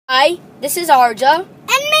Hi, this is Arja. And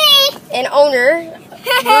me! And owner.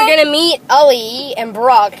 We're going to meet Ali and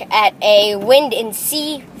Brock at a wind and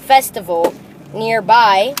sea festival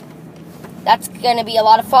nearby. That's going to be a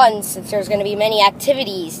lot of fun since there's going to be many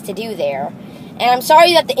activities to do there. And I'm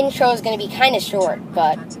sorry that the intro is going to be kind of short,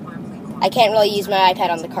 but I can't really use my iPad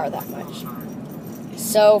on the car that much.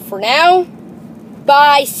 So for now,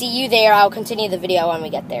 bye. See you there. I'll continue the video when we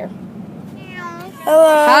get there.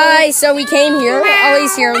 Hello. Hi, so we came here.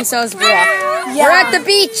 Ollie's here and so is Brock. Yeah. We're at the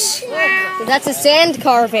beach. That's a sand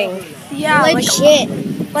carving. Yeah, Like shit.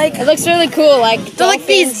 Like It looks really cool. Like they're like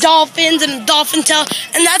these dolphins and a dolphin tail,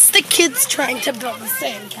 and that's the kids trying to build a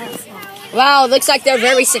sand castle. Wow, looks like they're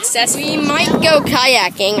very successful. We might go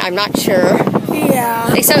kayaking. I'm not sure.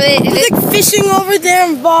 Yeah. Except There's like fishing over there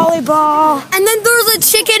and volleyball. And then there's a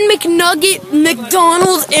chicken McNugget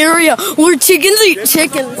McDonald's area where chickens eat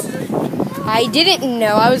chickens. I didn't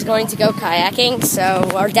know I was going to go kayaking, so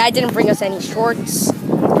our dad didn't bring us any shorts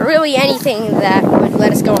or really anything that would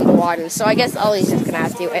let us go in the water. So I guess Ollie's just gonna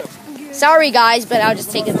have to do it. Sorry guys, but I'll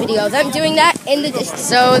just take a video of them doing that in the distance.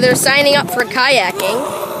 So they're signing up for kayaking,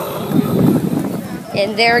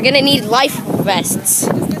 and they're gonna need life vests. So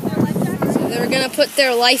they're gonna put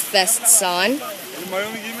their life vests on.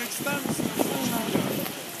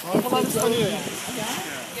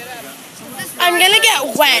 I'm gonna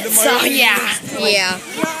get wet, so yeah. Yeah.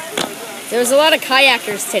 There's a lot of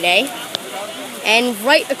kayakers today. And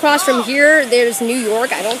right across from here, there's New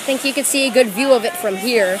York. I don't think you can see a good view of it from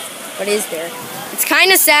here. But is there? It's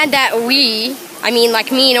kind of sad that me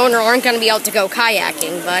and owner aren't going to be able to go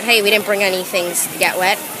kayaking. But hey, we didn't bring any things to get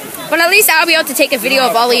wet. But at least I'll be able to take a video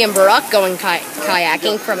of Ollie and Barack going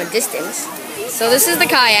kayaking from a distance. So this is the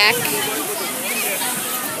kayak.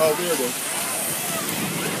 Oh, there it is.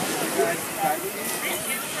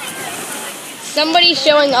 Somebody's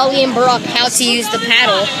showing Ollie and Barack how to use the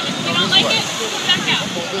paddle.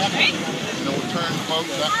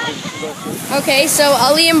 Okay, so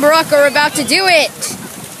Ollie and Barack are about to do it.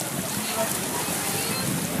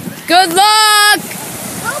 Good luck!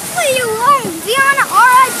 Hopefully you won't be on an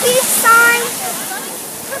RIP sign.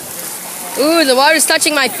 Ooh, the water's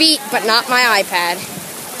touching my feet, but not my iPad.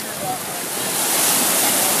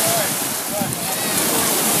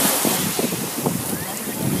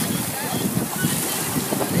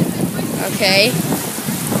 Okay,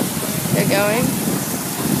 they're going.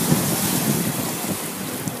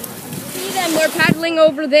 See them, they're paddling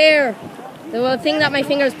over there. The thing that my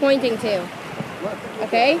finger's pointing to.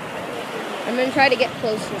 Okay, I'm gonna try to get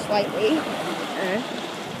closer slightly.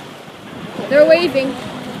 They're waving.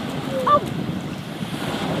 Oh.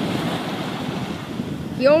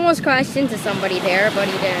 He almost crashed into somebody there, but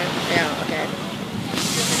he didn't. Yeah, okay.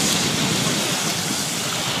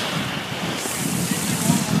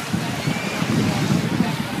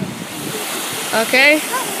 Okay.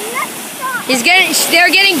 They're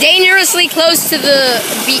getting dangerously close to the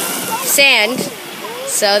sand,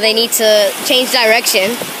 so they need to change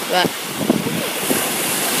direction. But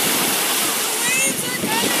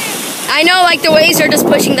I know, like the waves are just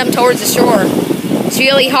pushing them towards the shore. It's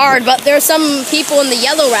really hard, but there's some people in the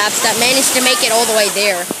yellow rafts that managed to make it all the way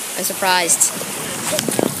there. I'm surprised.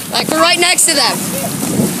 Like we're right next to them.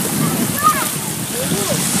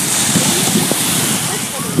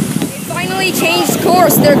 Finally changed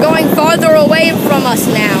course. They're going farther away from us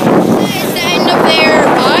now. It's the end of their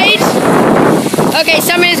ride. Okay,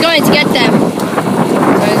 somebody's going to get them.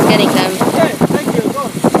 Somebody's getting them.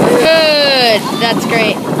 Good. That's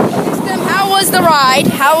great. How was the ride?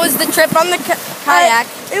 How was the trip on the kayak?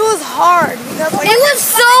 It was hard. Because, It was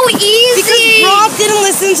so easy. Because Rob didn't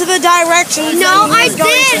listen to the directions. No, I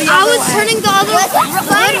did. I was turning the other way.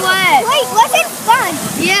 Wait, wasn't fun.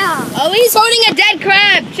 Yeah. Ollie's holding a dead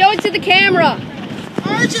crab. Show it to the camera.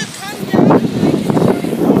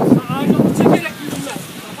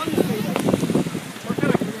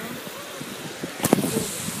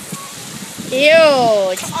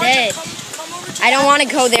 Ew, it's dead. I don't want to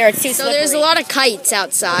go there. It's too slippery. So there's a lot of kites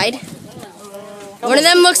outside. One of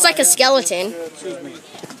them looks like a skeleton.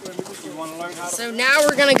 So now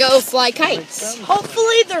we're gonna go fly kites.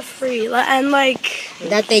 Hopefully they're free and like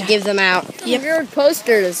that they give them out. Weird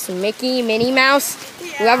posters, Mickey, Minnie Mouse,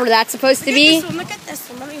 whoever that's supposed to be. Look at this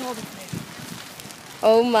one. Let me hold it.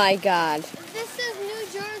 Oh my God. This is New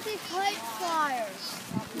Jersey Kite Flyers.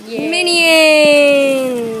 Yeah.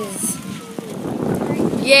 Minions.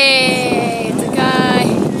 Yay! It's a guy.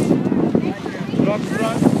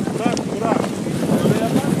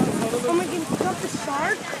 Oh my God! Got the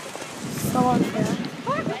shark. So unfair.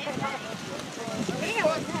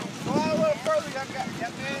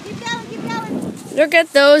 Keep going, keep going. Look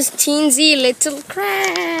at those teensy little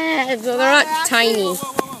crabs. Well, they're not tiny.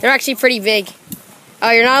 They're actually pretty big.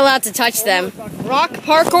 Oh, you're not allowed to touch them. Rock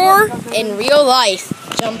parkour in real life.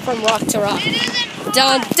 Jump from rock to rock.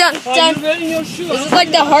 Dun, dun, dun. This is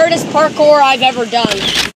like the hardest parkour I've ever done.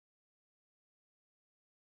 It's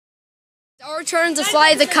our turn to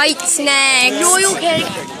fly the kite next. No, you okay?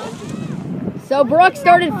 So Brooke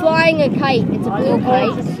started flying a kite. It's a blue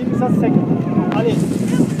kite.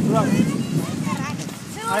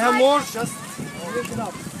 I have more. Just lift it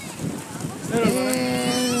up.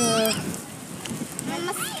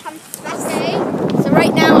 So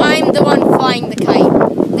right now I'm the one flying the kite.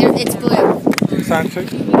 There, it's blue.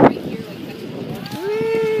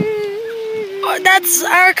 Oh, that's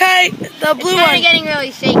our kite, the blue It's one. kind of getting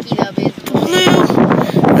really shaky though, because Blue,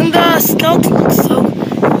 and the skeleton looks so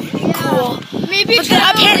cool. Maybe But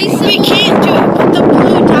we can't do it. But the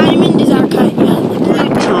blue diamond is our kite.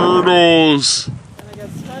 Turtles.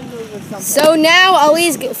 So now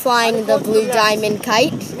Ali's flying the blue diamond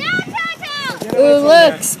kite. Ooh,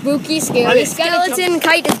 look, spooky, scary skeleton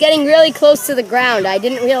kite is getting really close to the ground. I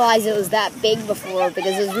didn't realize it was that big before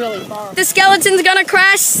because it was really far. The skeleton's gonna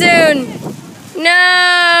crash soon.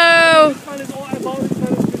 No!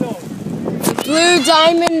 Blue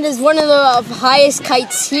diamond is one of the highest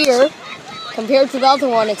kites here. Compared to the other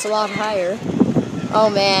one, it's a lot higher. Oh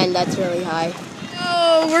man, that's really high.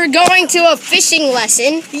 Oh, we're going to a fishing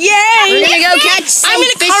lesson. Yay! We're gonna go catch some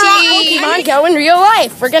fishies. Come on, go in real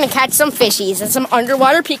life. We're gonna catch some fishies and some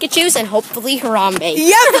underwater Pikachus and hopefully Harambe.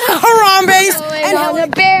 Yep, Harambe's. And hunt a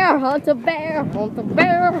bear, hunt a bear, hunt a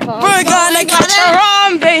bear. We're gonna catch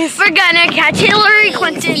Harambe's. We're gonna catch Hillary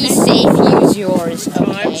Clinton. Be safe, use yours,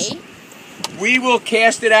 okay? We will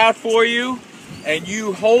cast it out for you, and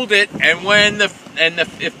you hold it. And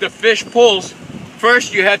if the fish pulls,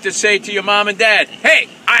 first you have to say to your mom and dad, "Hey,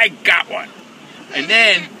 I got one," and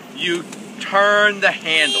then you turn the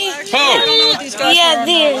handle. Yeah,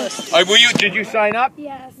 there. Did you sign up?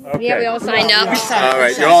 Yes. Okay. Yeah, we all signed up. All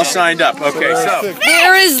right, you're all signed up. Okay, so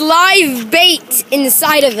There is live bait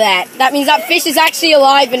inside of that. That means that fish is actually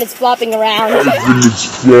alive and it's flopping around.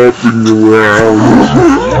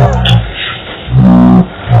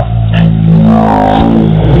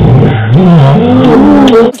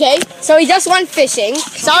 Okay, so he just went fishing.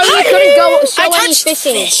 Sorry we couldn't go show any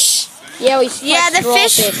fishing. Yeah, we the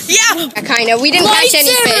fish. Yeah. Kind of. We didn't catch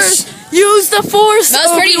any fish. Use the force. That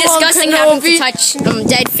was pretty Obi-Wan disgusting having to Kenobi. touch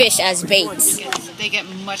dead fish as baits. They get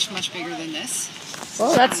much bigger than this.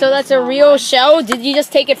 Well, that's a real shell. Did you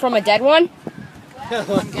just take it from a dead one?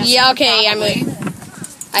 Yeah. Okay. I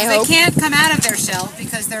They hope. can't come out of their shell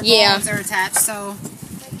because their Yeah. bones are attached, so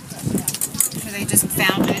they just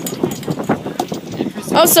found it.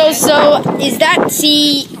 Also, so is that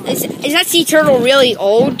sea turtle really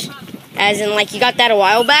old? As in, like, you got that a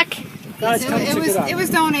while back? It was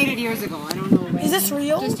donated years ago. I don't know when. Is this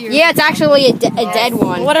real? Just years Yeah, it's actually a dead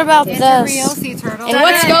one. What about It's a this? real sea turtle. And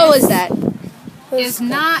what skull is that? Is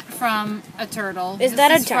not from a turtle. Is This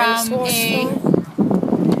that a is dinosaur from skull?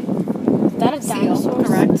 Is that a dinosaur?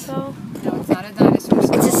 Correct. skull? No, it's not a dinosaur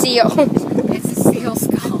skull. It's a seal. It's a seal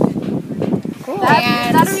skull. Is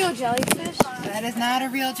that a real jellyfish? That is not a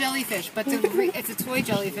real jellyfish, but it's a toy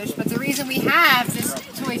jellyfish. But the reason we have this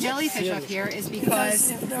toy jellyfish up here is because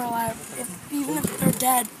If they're alive, even if they're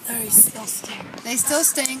dead, they still sting. they still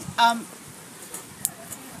sting.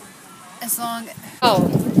 As long. Oh.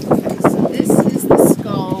 So this is the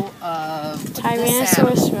skull of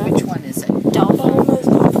Tyrannosaurus this animal. Which one is it?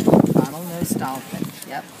 Bottlenose dolphin.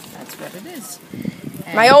 Yep, that's what it is.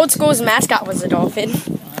 And My old school's mascot was a dolphin.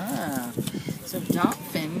 So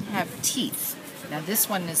dolphin have teeth. Now this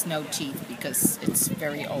one has no teeth because it's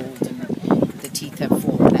very old and the teeth have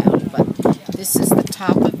fallen out. But this is the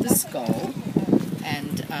top of the skull,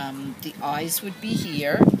 and the eyes would be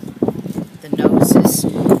here. The nose is.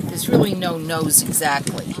 There's really no nose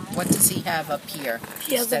exactly. What does he have up here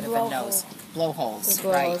instead of a nose? Blowholes,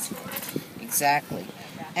 right? Exactly.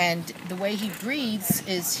 And the way he breathes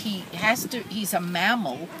is he's a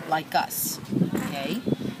mammal like us. Okay?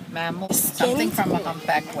 Mammal, something from a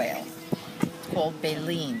humpback whale. It's called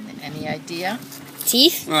baleen. Any idea?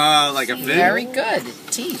 Teeth? Like a fish. Very good.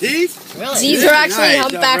 Teeth. Teeth? Really? These are actually Nice,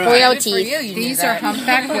 humpback alright. whale Good for teeth. you, these are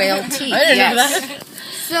humpback whale teeth. I didn't know yes. that.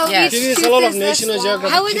 So Yes. each There's tooth a lot of is this National long.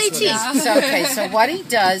 Geographic How are they teeth. teeth? So, okay, so what he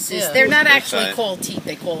does is, they're not actually Right. called teeth,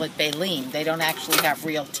 they call it baleen. They don't actually have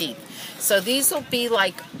real teeth. So these will be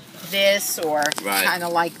like this or Right. kind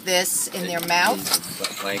of like this in their mouth.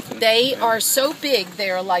 They are so big,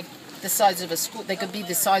 they're like the size of a school, they could be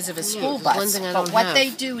the size of a school bus. one thing I But don't what have.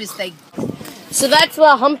 they do is they So that's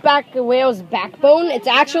the humpback whale's backbone. It's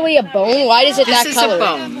actually a bone. Why is it that This is color? a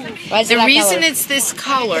bone. Why is it The that reason color? it's this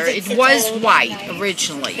color, it was white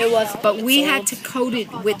originally. It was. But we had to coat it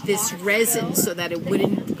with this resin so that it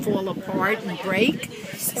wouldn't fall apart and break.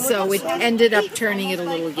 So it ended up turning it a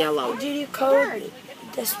little yellow. Did you code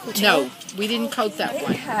this one? No, we didn't coat that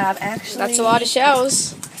one. Have actually. That's a lot of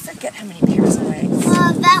shells. I forget how many pairs of legs.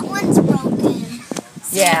 That one's broken.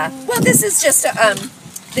 Yeah. Well, this is just a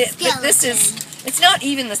this is. It's not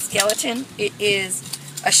even the skeleton. It is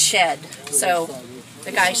a shed. So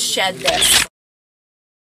the guy shed this.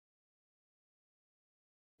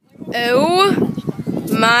 Oh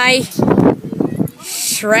my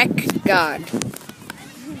Shrek God.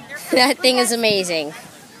 That thing is amazing.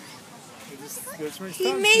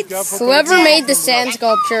 He made. Whoever made the sand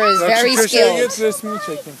sculpture is very skilled.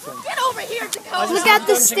 Get over here, Dakota. Look at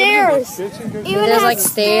the stairs. There's like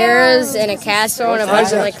stairs and a castle and a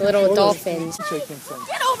bunch of like little dolphins. Get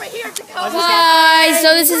over here, Dakota. Bye.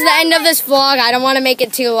 So this is the end of this vlog. I don't want to make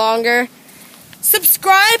it too longer.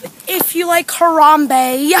 Subscribe if you like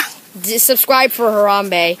Harambe. Subscribe for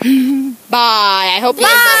Harambe. Bye. I hope you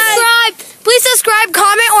Please subscribe,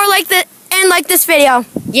 comment, or like this video.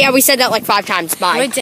 Yeah, we said that like 5 times. Bye.